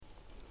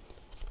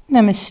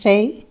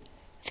Namaste.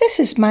 This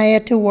is Maya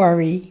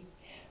Tiwari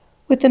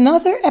with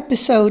another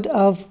episode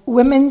of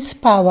Women's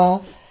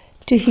Power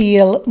to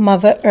Heal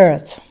Mother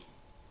Earth.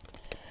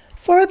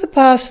 For the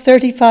past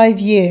 35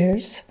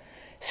 years,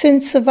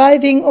 since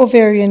surviving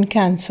ovarian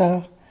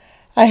cancer,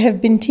 I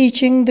have been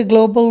teaching the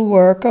global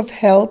work of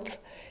health,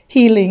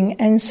 healing,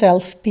 and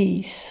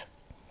self-peace.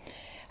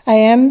 I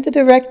am the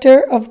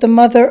director of the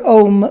Mother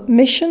Om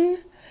mission,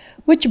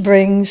 which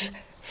brings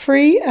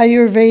free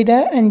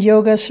Ayurveda and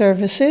yoga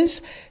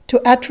services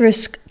to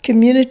at-risk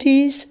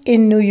communities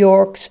in New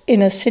York's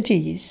inner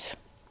cities.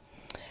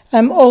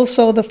 I'm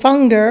also the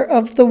founder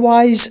of the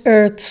Wise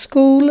Earth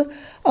School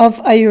of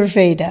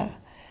Ayurveda,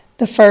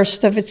 the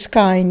first of its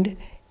kind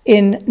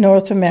in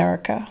North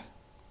America.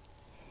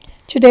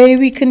 Today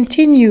we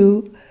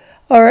continue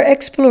our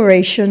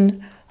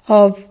exploration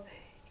of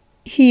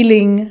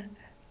healing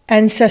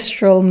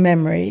ancestral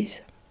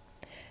memories.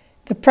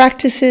 The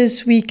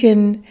practices we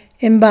can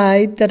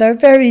imbibe that are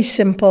very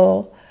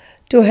simple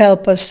to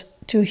help us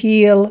to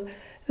heal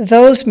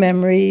those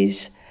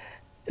memories,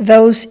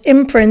 those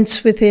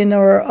imprints within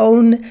our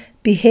own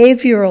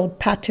behavioral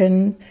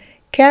pattern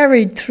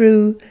carried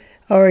through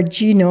our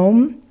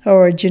genome,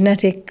 our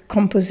genetic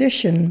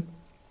composition.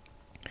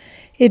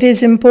 It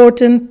is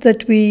important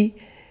that we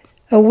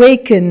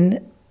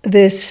awaken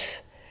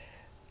this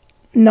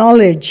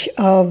knowledge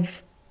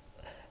of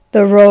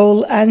the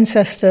role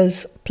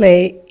ancestors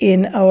play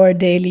in our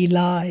daily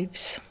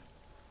lives.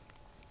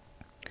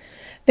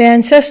 The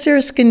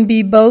ancestors can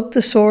be both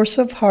the source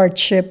of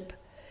hardship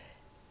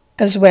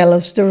as well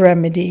as the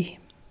remedy.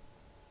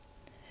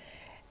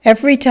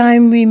 Every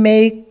time we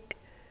make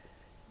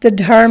the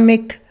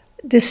dharmic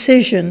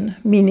decision,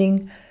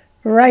 meaning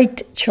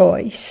right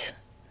choice,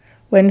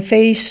 when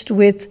faced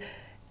with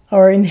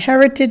our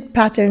inherited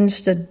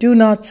patterns that do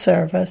not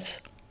serve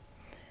us,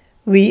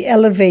 we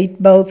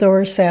elevate both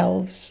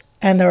ourselves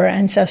and our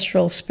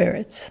ancestral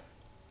spirits.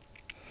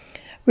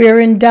 We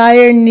are in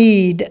dire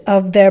need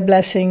of their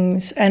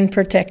blessings and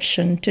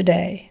protection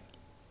today.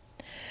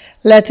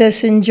 Let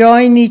us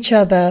enjoin each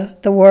other,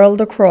 the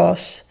world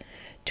across,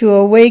 to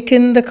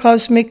awaken the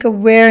cosmic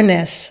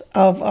awareness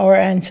of our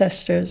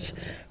ancestors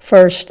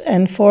first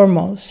and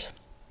foremost.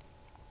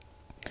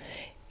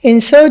 In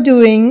so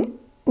doing,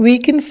 we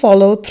can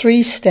follow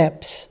 3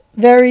 steps,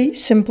 very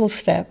simple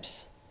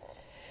steps,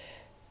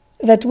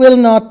 that will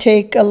not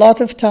take a lot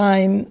of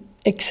time,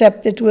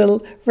 except it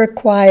will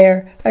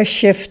require a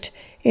shift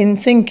in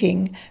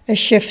thinking, a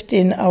shift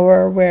in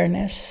our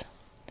awareness.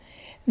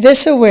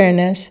 This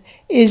awareness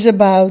is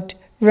about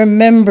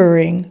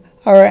remembering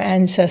our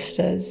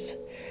ancestors,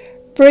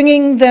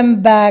 bringing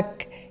them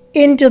back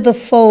into the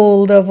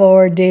fold of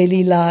our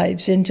daily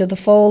lives, into the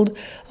fold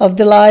of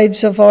the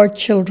lives of our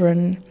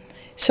children,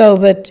 so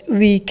that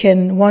we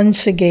can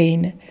once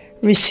again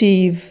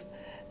receive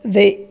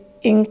the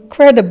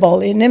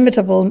incredible,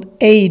 inimitable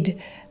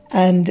aid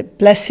and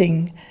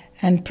blessing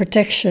and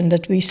protection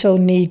that we so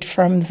need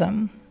from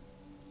them.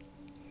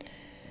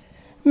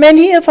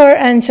 Many of our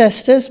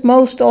ancestors,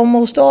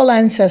 almost all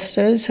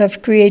ancestors,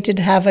 have created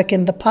havoc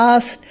in the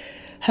past,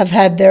 have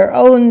had their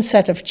own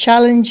set of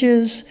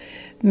challenges.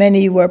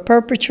 Many were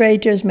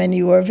perpetrators,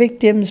 many were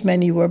victims,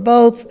 many were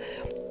both.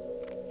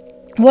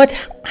 What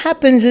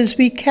happens is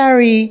we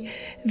carry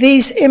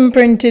these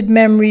imprinted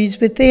memories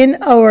within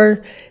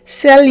our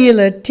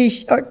cellular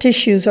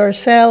tissues, our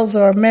cells,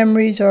 our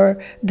memories,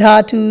 our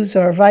dhatus,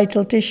 or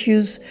vital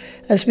tissues,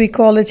 as we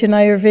call it in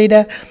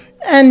Ayurveda,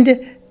 and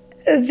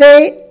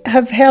they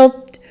have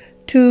helped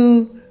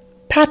to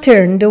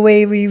pattern the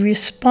way we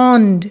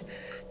respond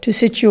to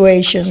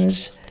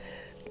situations,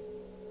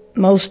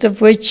 most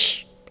of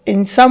which,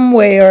 in some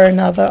way or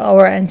another,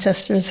 our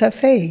ancestors have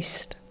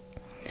faced.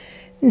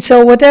 And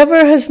so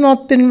whatever has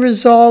not been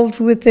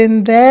resolved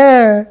within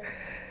their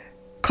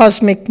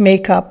cosmic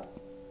makeup,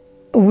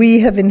 we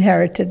have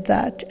inherited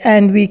that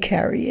and we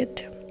carry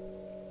it.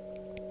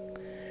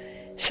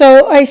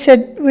 So I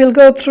said we'll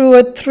go through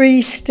a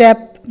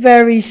 3-step,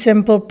 very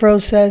simple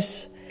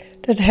process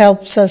that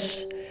helps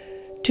us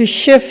to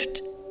shift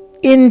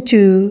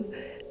into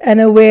an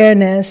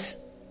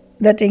awareness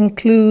that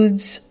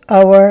includes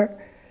our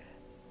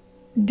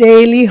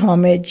daily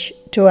homage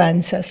to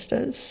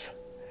ancestors.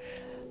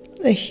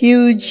 A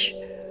huge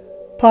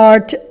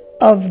part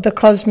of the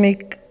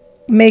cosmic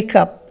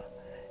makeup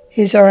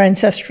is our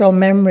ancestral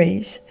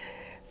memories.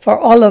 For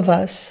all of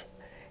us,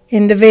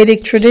 in the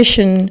Vedic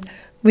tradition,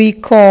 we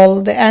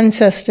call the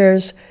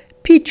ancestors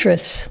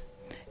Pitris.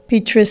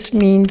 Pitris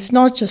means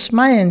not just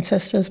my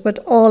ancestors, but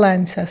all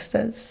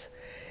ancestors.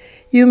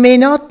 You may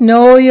not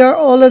know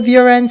all of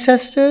your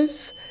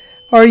ancestors,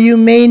 or you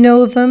may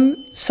know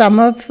them, some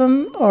of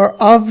them, or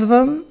of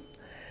them.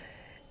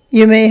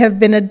 You may have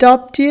been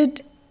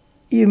adopted.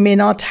 You may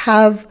not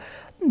have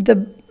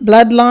the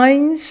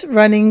bloodlines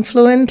running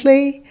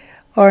fluently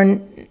or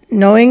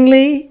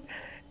knowingly.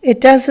 It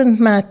doesn't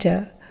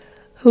matter.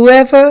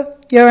 Whoever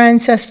your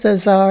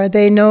ancestors are,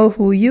 they know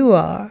who you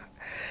are.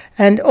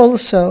 And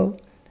also,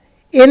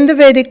 in the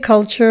Vedic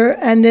culture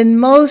and in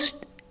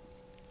most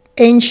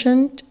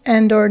ancient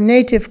and or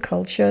native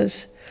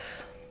cultures,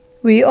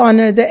 we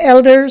honor the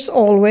elders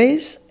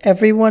always.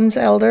 Everyone's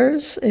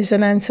elders is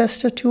an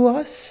ancestor to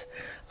us.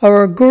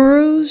 Our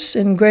gurus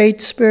and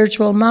great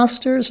spiritual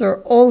masters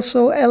are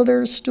also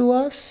elders to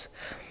us.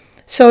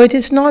 So it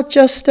is not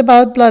just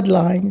about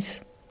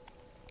bloodlines.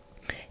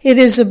 It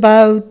is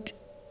about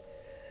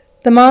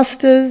the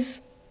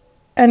masters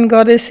and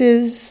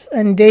goddesses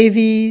and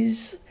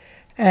devis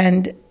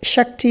and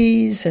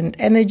shaktis and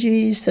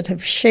energies that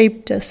have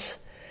shaped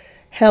us,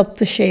 helped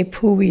to shape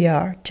who we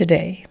are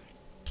today.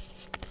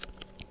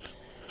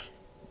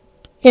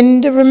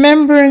 In the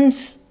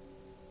remembrance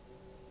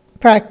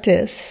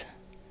practice,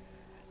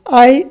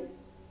 I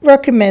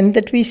recommend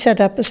that we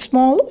set up a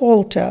small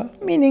altar,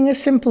 meaning a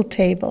simple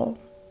table,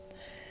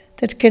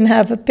 that can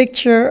have a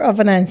picture of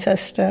an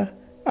ancestor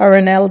or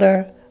an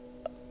elder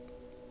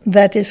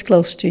that is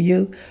close to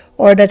you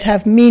or that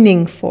have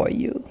meaning for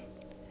you.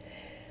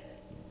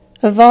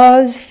 A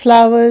vase,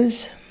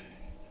 flowers,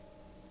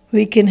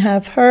 we can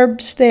have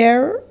herbs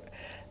there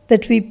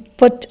that we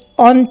put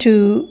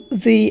onto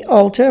the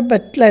altar,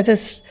 but let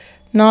us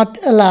not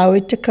allow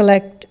it to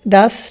collect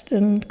dust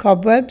and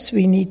cobwebs.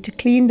 We need to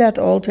clean that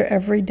altar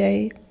every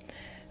day.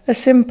 A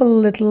simple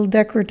little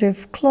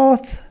decorative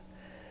cloth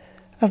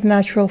of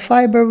natural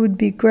fiber would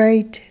be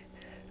great.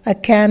 A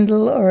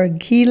candle or a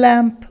ghee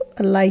lamp,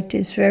 a light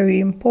is very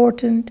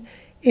important.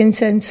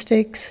 Incense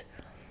sticks,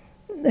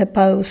 a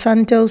Palo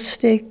Santo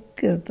stick,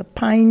 the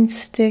pine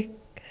stick,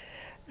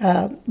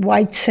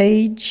 white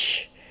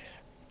sage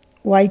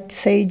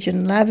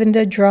and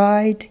lavender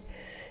dried.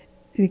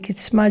 We could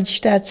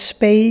smudge that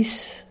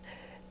space.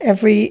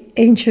 Every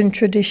ancient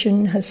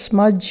tradition has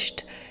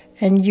smudged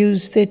and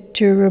used it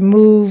to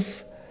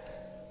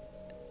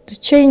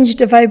change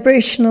the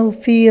vibrational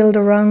field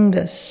around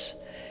us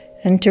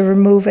and to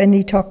remove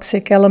any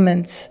toxic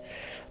elements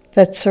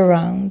that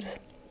surround.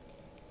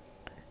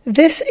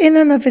 This in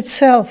and of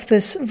itself,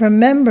 this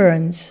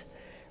remembrance,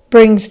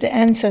 brings the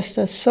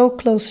ancestors so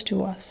close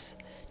to us,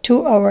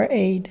 to our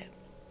aid.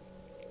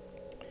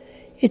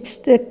 It's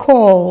the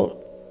call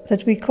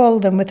that we call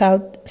them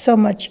without so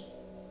much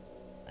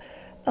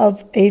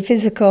of a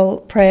physical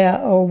prayer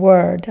or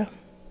word.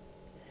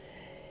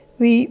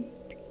 We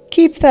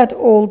keep that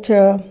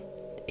altar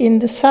in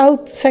the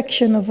south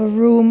section of a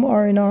room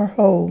or in our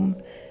home,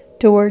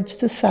 towards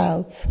the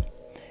south.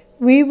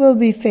 We will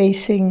be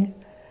facing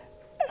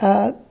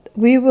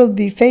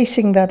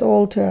that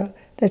altar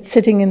that's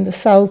sitting in the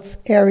south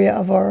area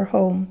of our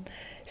home.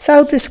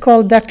 South is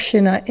called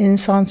Dakshina in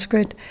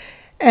Sanskrit,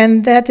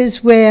 and that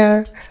is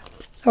where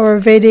our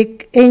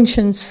Vedic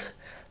ancients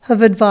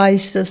have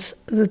advised us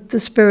that the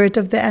spirit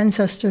of the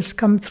ancestors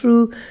come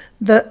through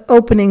the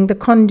opening, the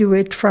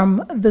conduit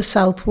from the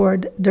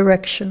southward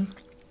direction.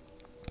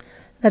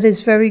 That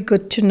is very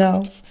good to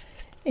know.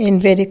 In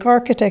Vedic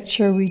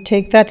architecture, we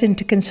take that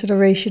into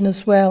consideration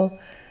as well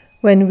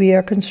when we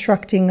are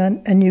constructing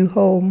a new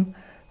home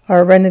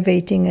or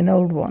renovating an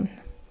old one.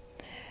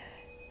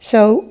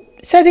 So,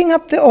 setting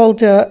up the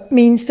altar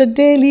means that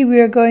daily we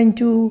are going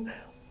to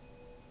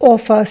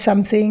offer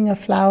something, a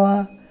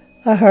flower,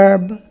 a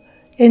herb,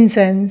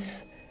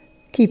 incense,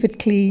 keep it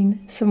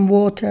clean, some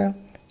water,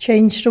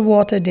 change the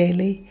water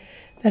daily.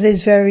 That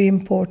is very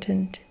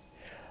important.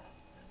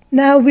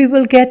 Now we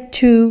will get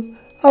to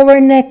our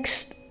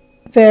next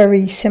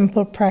very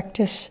simple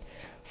practice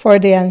for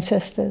the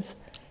ancestors,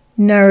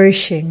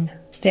 nourishing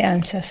the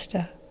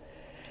ancestor.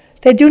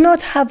 They do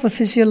not have a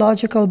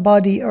physiological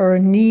body or a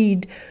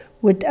need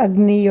with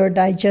Agni or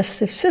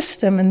digestive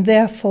system, and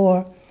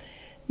therefore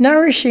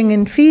nourishing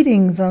and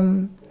feeding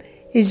them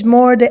is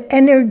more the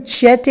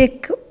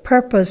energetic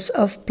purpose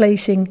of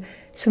placing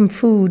some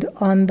food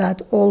on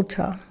that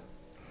altar.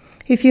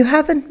 If you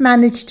haven't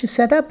managed to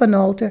set up an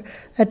altar,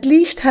 at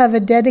least have a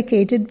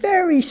dedicated,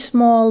 very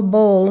small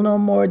bowl, no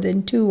more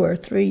than 2 or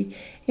 3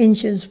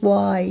 inches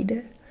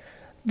wide,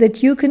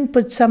 that you can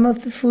put some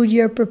of the food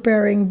you're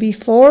preparing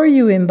before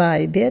you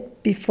imbibe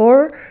it,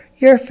 before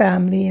your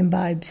family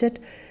imbibes it,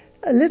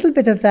 a little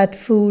bit of that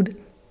food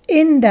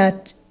in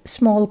that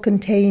small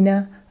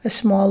container, a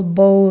small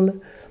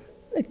bowl.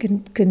 It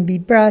can be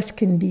brass,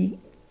 can be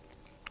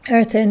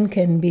earthen,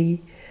 can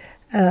be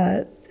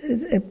a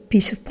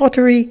piece of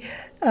pottery,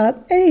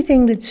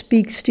 anything that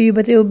speaks to you,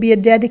 but it will be a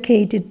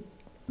dedicated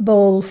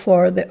bowl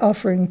for the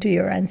offering to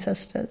your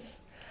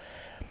ancestors.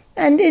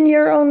 And in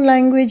your own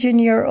language, in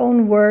your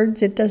own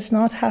words, it does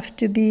not have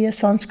to be a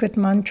Sanskrit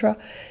mantra.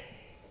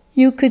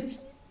 You could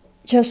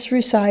just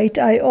recite,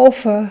 I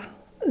offer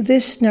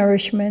this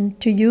nourishment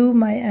to you,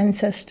 my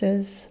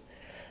ancestors.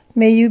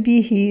 May you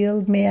be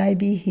healed, may I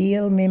be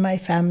healed, may my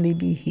family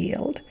be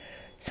healed.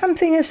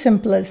 Something as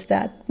simple as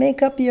that.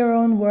 Make up your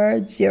own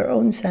words, your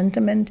own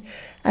sentiment,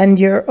 and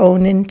your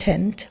own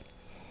intent.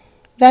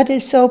 That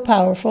is so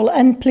powerful,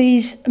 and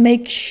please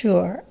make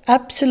sure,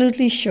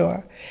 absolutely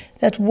sure,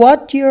 that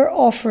what you're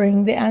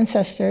offering the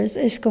ancestors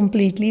is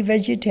completely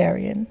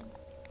vegetarian.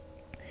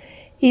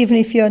 Even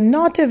if you're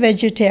not a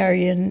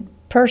vegetarian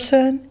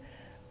person,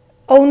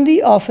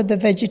 only offer the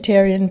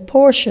vegetarian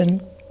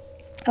portion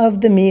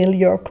of the meal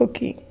you're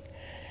cooking.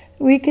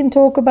 We can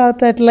talk about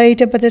that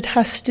later, but it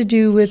has to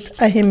do with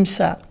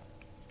ahimsa.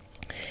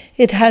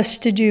 It has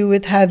to do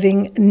with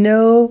having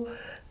no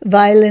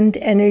violent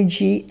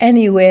energy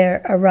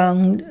anywhere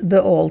around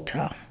the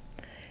altar.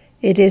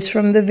 It is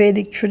from the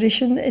Vedic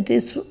tradition.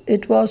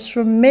 It was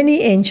from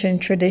many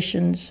ancient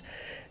traditions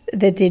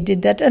that they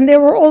did that. And there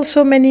were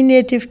also many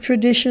native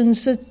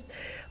traditions that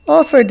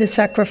offered the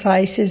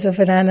sacrifices of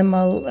an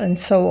animal and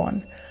so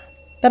on.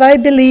 But I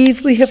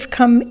believe we have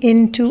come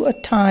into a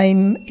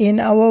time in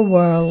our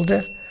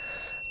world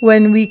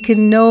when we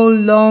can no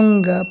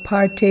longer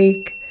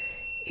partake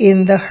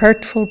in the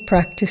hurtful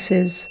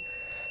practices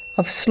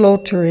of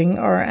slaughtering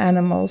our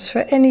animals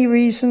for any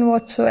reason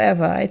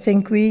whatsoever. I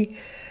think we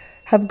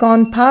have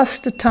gone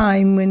past the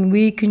time when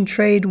we can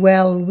trade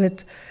well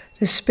with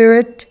the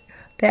spirit,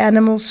 the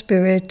animal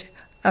spirit,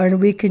 and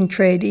we can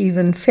trade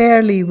even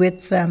fairly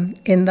with them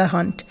in the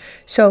hunt.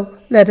 So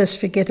let us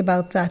forget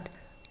about that.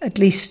 At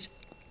least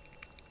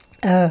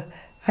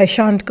I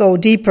shan't go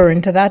deeper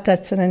into that.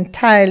 That's an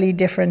entirely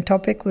different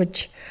topic,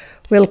 which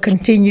we'll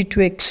continue to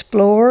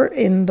explore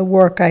in the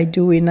work I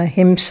do in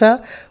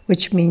ahimsa,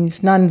 which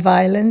means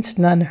non-violence,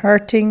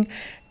 non-hurting.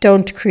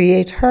 Don't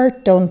create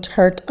hurt, don't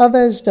hurt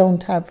others,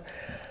 don't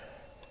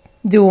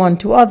do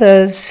unto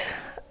others,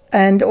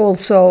 and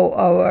also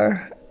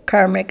our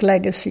karmic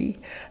legacy.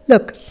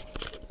 Look,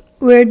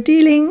 we're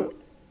dealing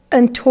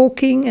and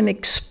talking and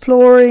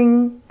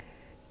exploring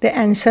the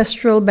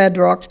ancestral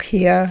bedrock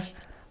here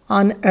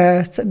on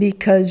earth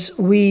because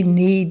we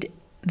need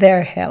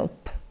their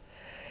help.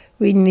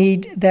 We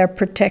need their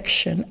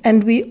protection.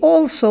 And we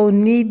also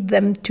need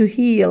them to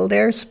heal,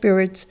 their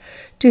spirits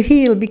to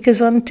heal,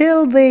 because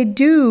until they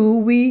do,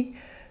 we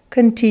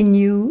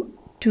continue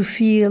to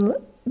feel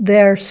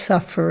their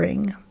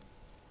suffering.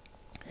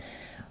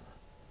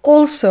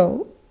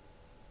 Also,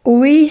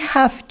 we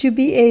have to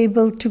be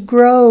able to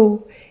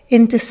grow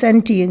into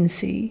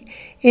sentiency,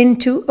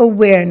 into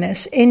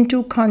awareness,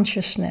 into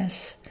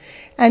consciousness.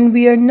 And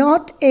we are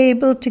not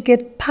able to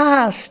get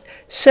past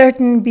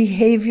certain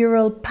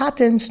behavioral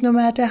patterns, no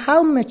matter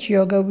how much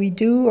yoga we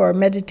do or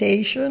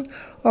meditation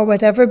or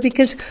whatever,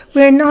 because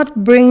we're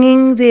not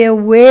bringing the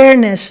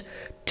awareness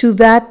to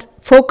that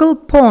focal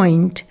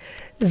point,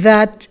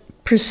 that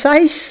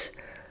precise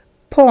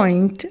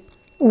point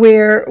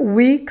where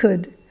we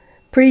could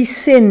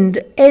prescind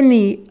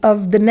any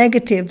of the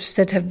negatives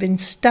that have been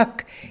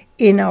stuck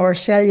in our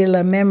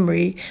cellular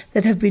memory,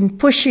 that have been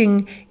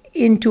pushing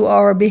into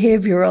our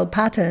behavioral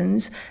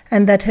patterns,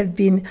 and that have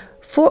been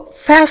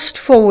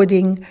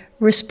fast-forwarding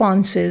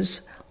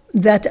responses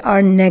that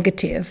are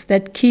negative,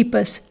 that keep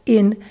us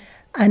in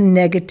a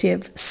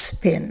negative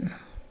spin.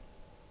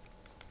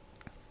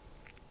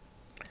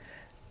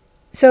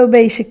 So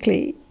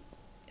basically,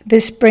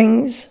 this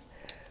brings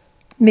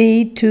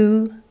me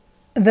to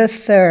the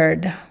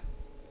third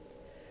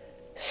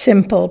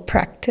simple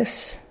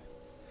practice,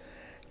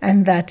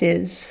 and that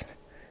is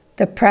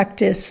the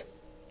practice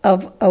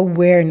of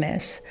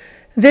awareness.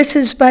 This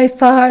is by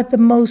far the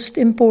most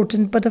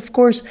important, but of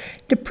course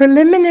the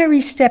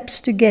preliminary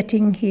steps to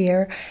getting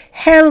here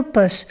help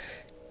us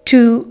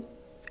to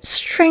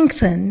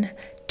strengthen,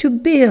 to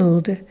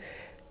build,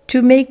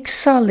 to make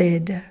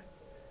solid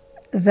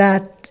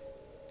that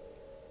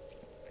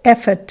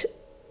effort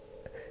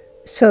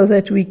so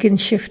that we can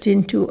shift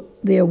into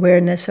the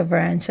awareness of our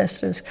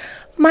ancestors.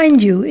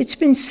 Mind you, it's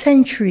been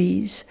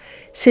centuries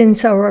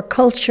since our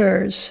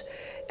cultures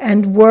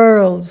and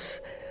worlds,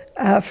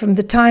 from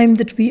the time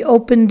that we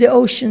opened the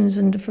oceans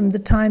and from the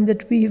time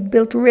that we've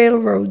built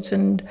railroads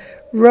and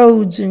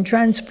roads and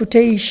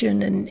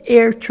transportation and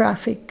air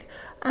traffic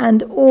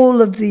and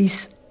all of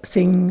these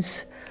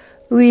things,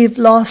 we've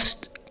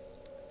lost,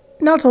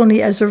 not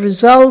only as a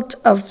result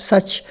of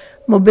such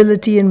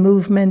mobility and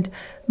movement,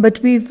 but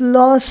we've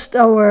lost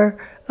our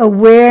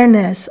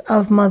awareness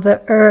of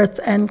Mother Earth,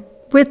 and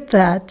with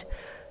that,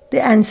 the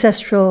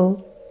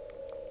ancestral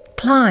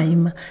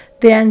climb,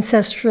 the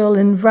ancestral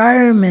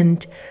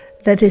environment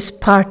that is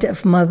part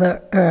of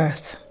Mother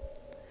Earth.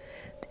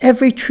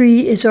 Every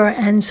tree is our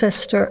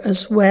ancestor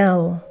as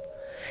well.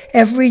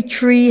 Every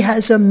tree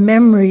has a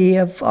memory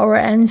of our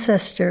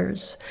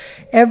ancestors.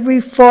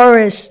 Every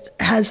forest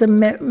has a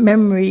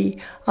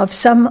memory of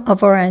some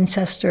of our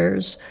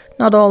ancestors.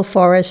 Not all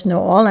forests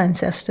know all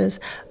ancestors,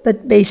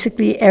 but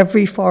basically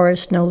every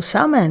forest knows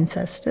some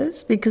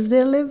ancestors because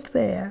they live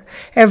there.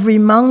 Every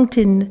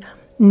mountain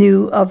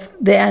knew of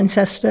the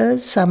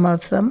ancestors, some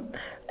of them.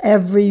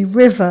 Every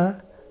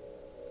river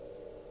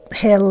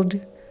held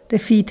the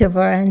feet of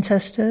our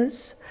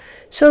ancestors.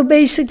 So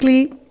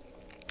basically,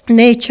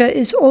 nature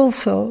is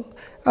also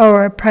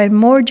our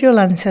primordial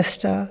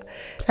ancestor,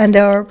 and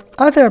our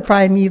other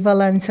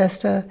primeval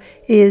ancestor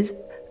is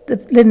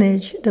the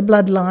lineage, the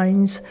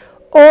bloodlines,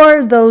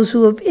 or those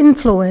who have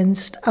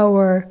influenced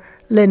our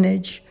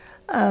lineage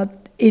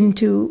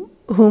into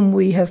whom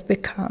we have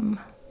become.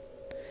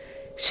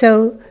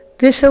 So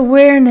this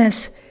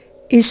awareness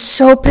is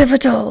so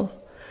pivotal,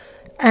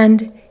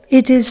 and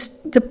it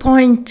is the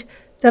point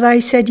that I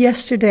said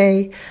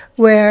yesterday,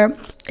 where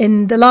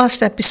in the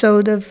last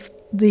episode of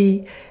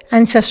the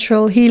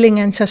healing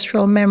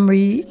ancestral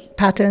memory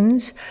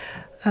patterns,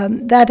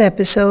 that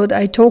episode,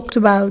 I talked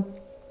about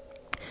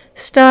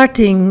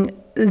starting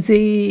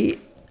the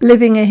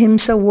Living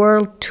Ahimsa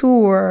World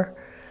Tour,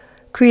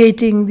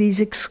 creating these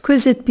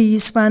exquisite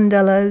peace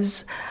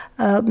mandalas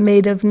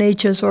made of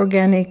nature's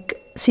organic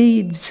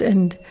seeds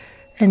and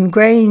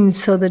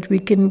grains, so that we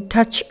can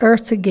touch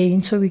Earth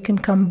again, so we can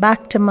come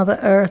back to Mother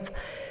Earth,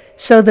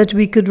 so that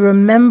we could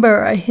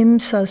remember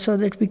Ahimsa, so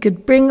that we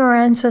could bring our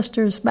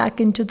ancestors back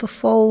into the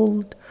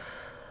fold.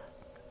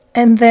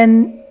 And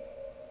then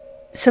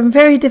some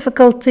very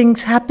difficult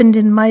things happened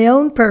in my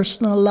own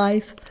personal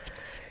life,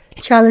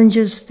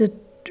 challenges that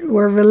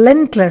were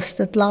relentless,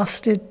 that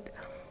lasted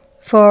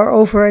for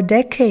over a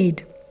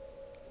decade.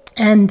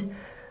 And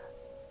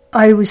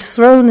I was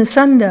thrown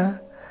asunder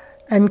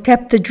and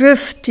kept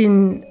adrift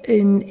in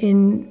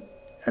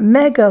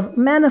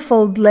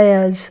manifold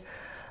layers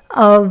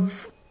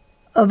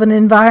of an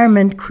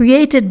environment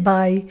created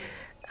by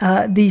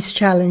these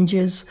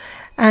challenges,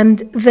 and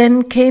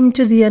then came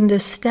to the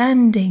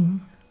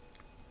understanding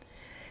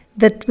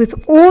that with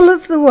all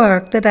of the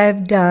work that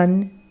I've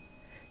done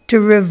to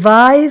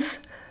revive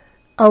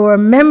our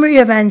memory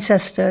of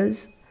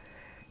ancestors,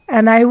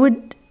 and I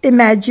would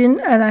imagine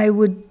and I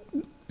would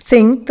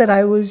think that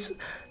I was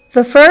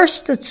the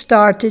first that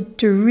started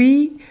to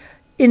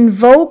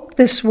re-invoke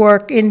this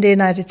work in the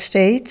United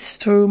States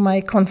through my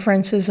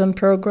conferences and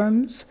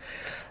programs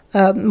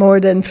more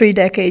than 3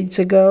 decades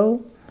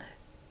ago,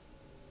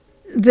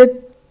 that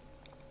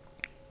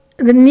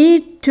the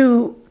need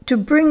to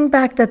bring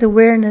back that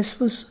awareness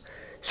was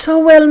so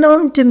well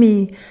known to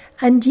me,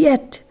 and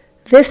yet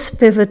this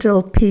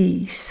pivotal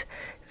piece,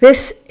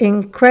 this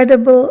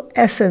incredible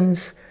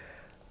essence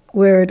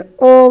where it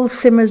all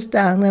simmers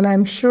down, and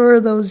I'm sure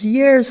those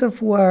years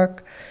of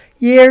work,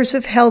 years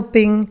of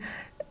helping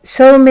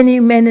so many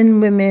men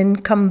and women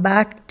come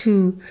back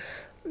to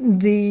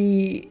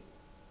the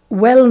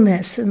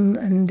wellness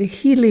and the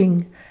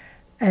healing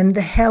and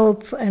the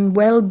health and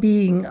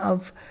well-being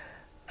of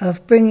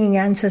bringing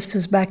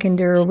ancestors back in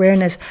their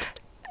awareness,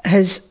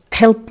 has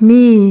helped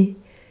me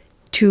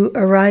to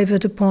arrive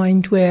at a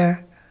point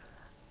where,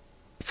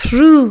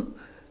 through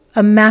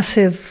a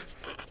massive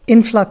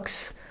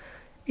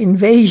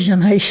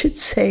invasion, I should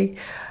say,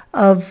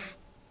 of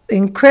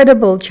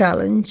incredible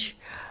challenge,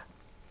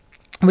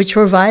 which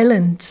were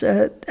violence,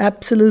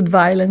 absolute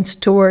violence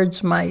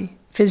towards my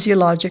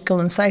physiological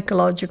and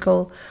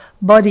psychological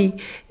body,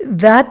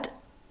 that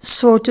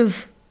sort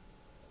of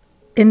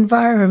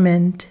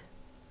environment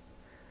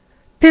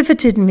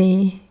pivoted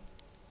me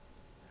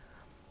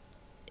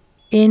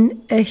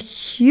in a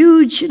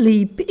huge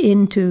leap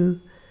into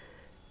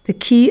the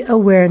key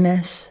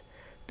awareness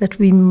that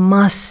we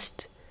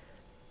must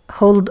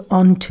hold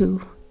on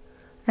to,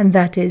 and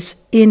that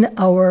is in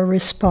our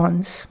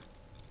response.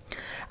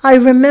 I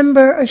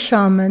remember a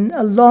shaman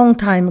a long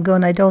time ago,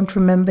 and I don't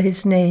remember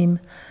his name,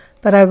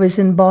 but I was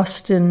in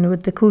Boston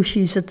with the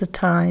Kushis at the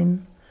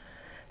time,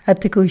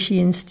 at the Kushi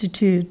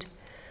Institute,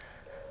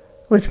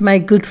 with my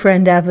good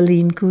friend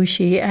Aveline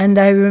Kushi, and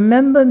I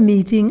remember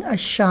meeting a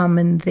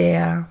shaman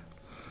there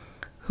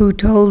who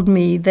told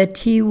me that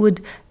he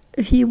would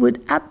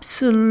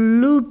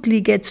absolutely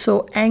get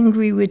so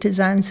angry with his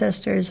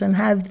ancestors and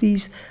have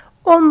these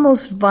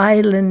almost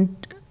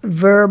violent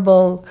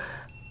verbal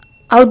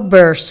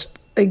outbursts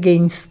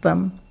against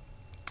them.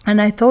 And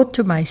I thought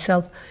to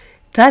myself,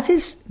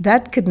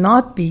 that could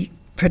not be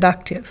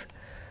productive.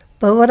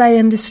 But what I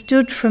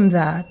understood from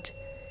that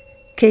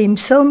came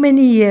so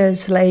many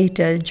years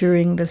later,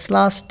 during this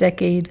last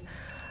decade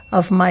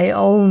of my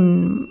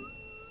own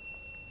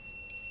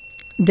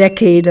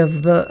decade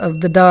of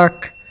the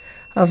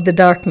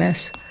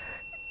darkness.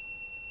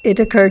 It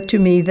occurred to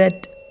me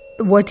that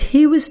what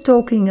he was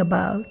talking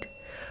about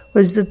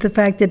was that the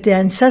fact that the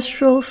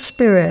ancestral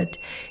spirit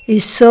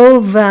is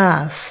so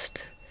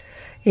vast,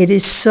 it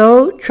is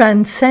so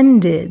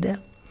transcended,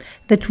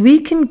 that we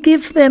can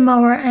give them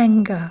our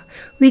anger,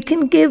 we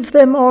can give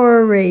them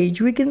our rage,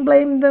 we can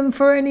blame them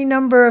for any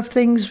number of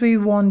things we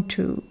want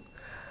to.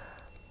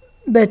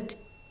 But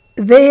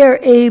they are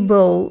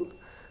able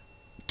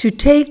to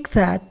take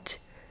that,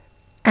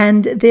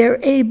 and they're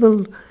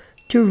able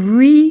to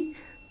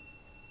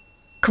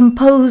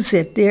recompose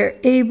it, they're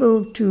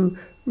able to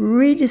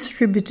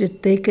redistribute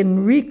it, they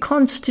can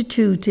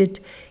reconstitute it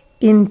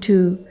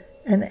into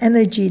an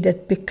energy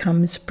that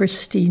becomes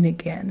pristine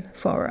again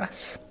for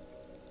us.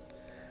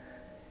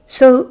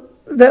 So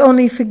the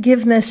only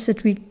forgiveness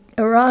that we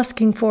are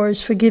asking for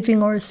is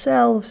forgiving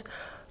ourselves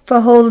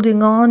for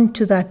holding on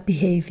to that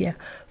behavior,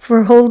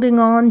 for holding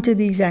on to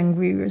these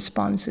angry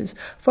responses,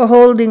 for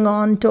holding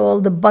on to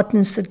all the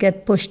buttons that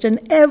get pushed. And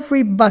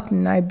every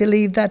button, I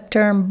believe that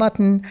term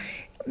button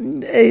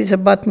is a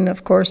button,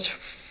 of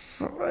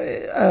course,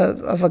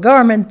 of a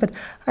garment, but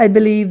I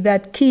believe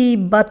that key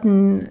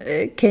button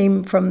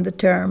came from the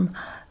term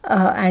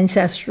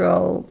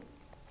ancestral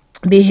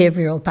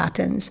behavioral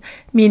patterns,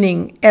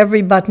 meaning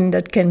every button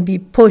that can be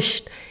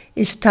pushed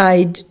is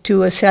tied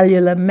to a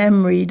cellular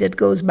memory that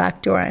goes back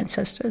to our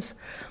ancestors.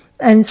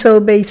 And so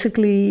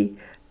basically,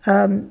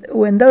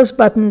 when those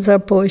buttons are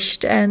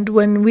pushed and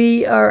when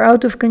we are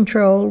out of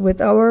control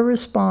with our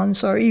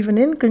response, or even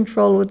in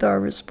control with our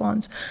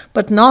response,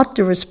 but not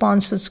the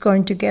response that's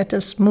going to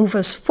move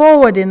us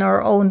forward in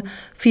our own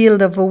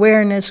field of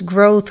awareness,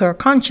 growth, or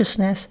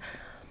consciousness,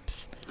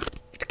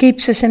 it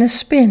keeps us in a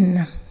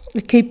spin.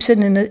 It keeps it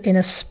in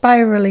a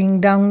spiraling,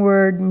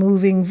 downward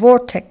moving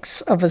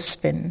vortex of a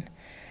spin.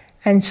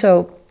 And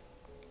so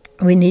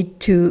we need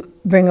to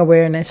bring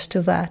awareness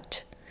to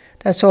that.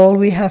 That's all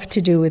we have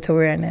to do with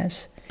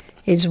awareness,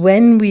 is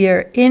when we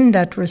are in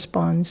that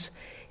response,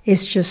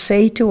 is just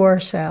say to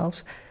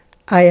ourselves,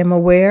 I am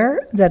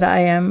aware that I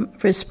am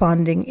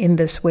responding in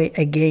this way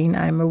again.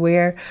 I'm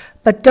aware.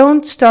 But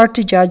don't start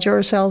to judge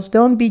ourselves.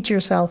 Don't beat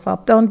yourself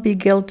up. Don't be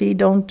guilty.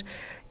 Don't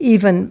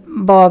even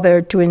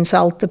bother to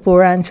insult the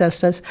poor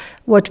ancestors.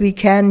 What we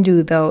can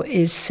do, though,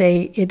 is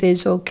say, it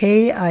is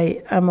okay.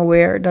 I am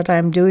aware that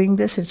I'm doing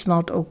this. It's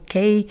not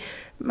okay.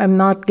 I'm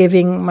not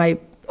giving my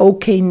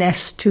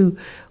okayness to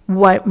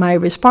my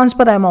response,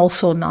 but I'm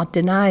also not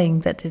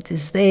denying that it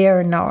is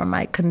there, nor am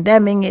I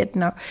condemning it.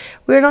 No,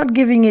 we're not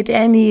giving it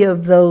any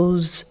of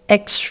those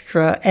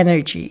extra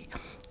energy.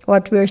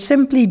 What we're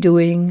simply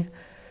doing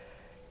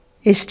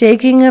is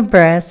taking a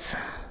breath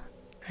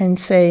and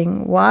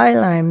saying,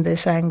 while I'm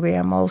this angry,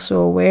 I'm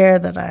also aware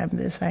that I'm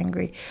this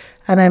angry.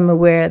 And I'm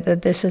aware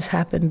that this has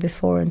happened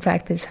before. In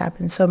fact, it's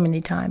happened so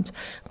many times,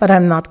 but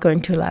I'm not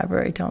going to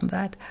elaborate on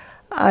that.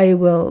 I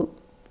will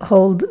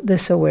hold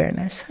this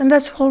awareness. And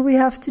that's all we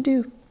have to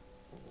do.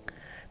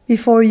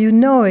 Before you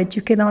know it,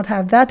 you cannot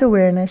have that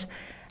awareness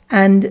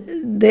and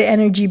the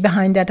energy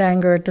behind that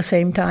anger at the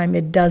same time.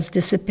 It does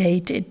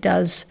dissipate, it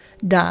does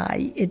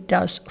die, it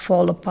does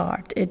fall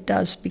apart, it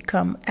does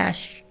become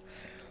ash.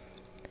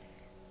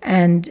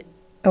 And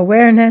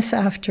awareness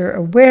after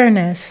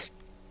awareness,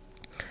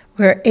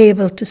 we're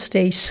able to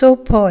stay so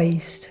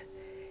poised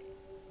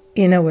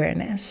in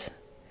awareness.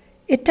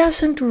 It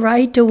doesn't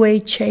right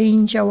away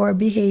change our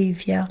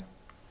behavior,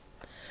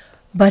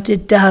 but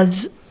it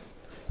does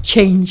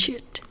change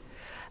it.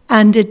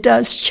 And it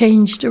does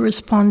change the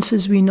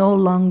responses we no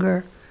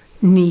longer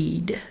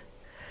need.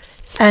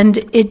 And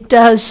it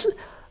does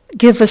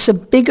give us a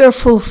bigger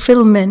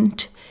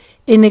fulfillment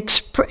in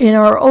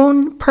our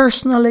own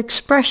personal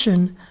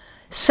expression,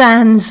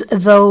 sans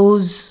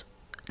those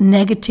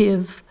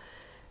negative,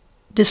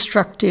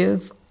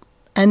 destructive,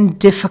 and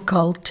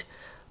difficult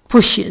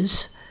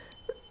pushes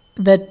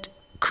that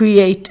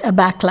create a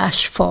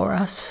backlash for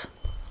us.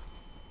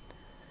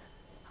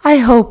 I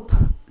hope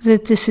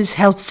that this is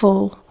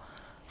helpful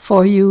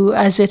for you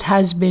as it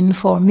has been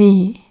for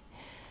me.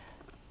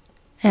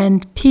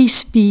 And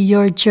peace be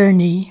your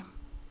journey.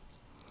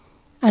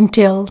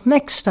 Until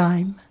next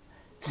time,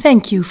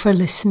 thank you for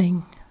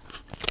listening.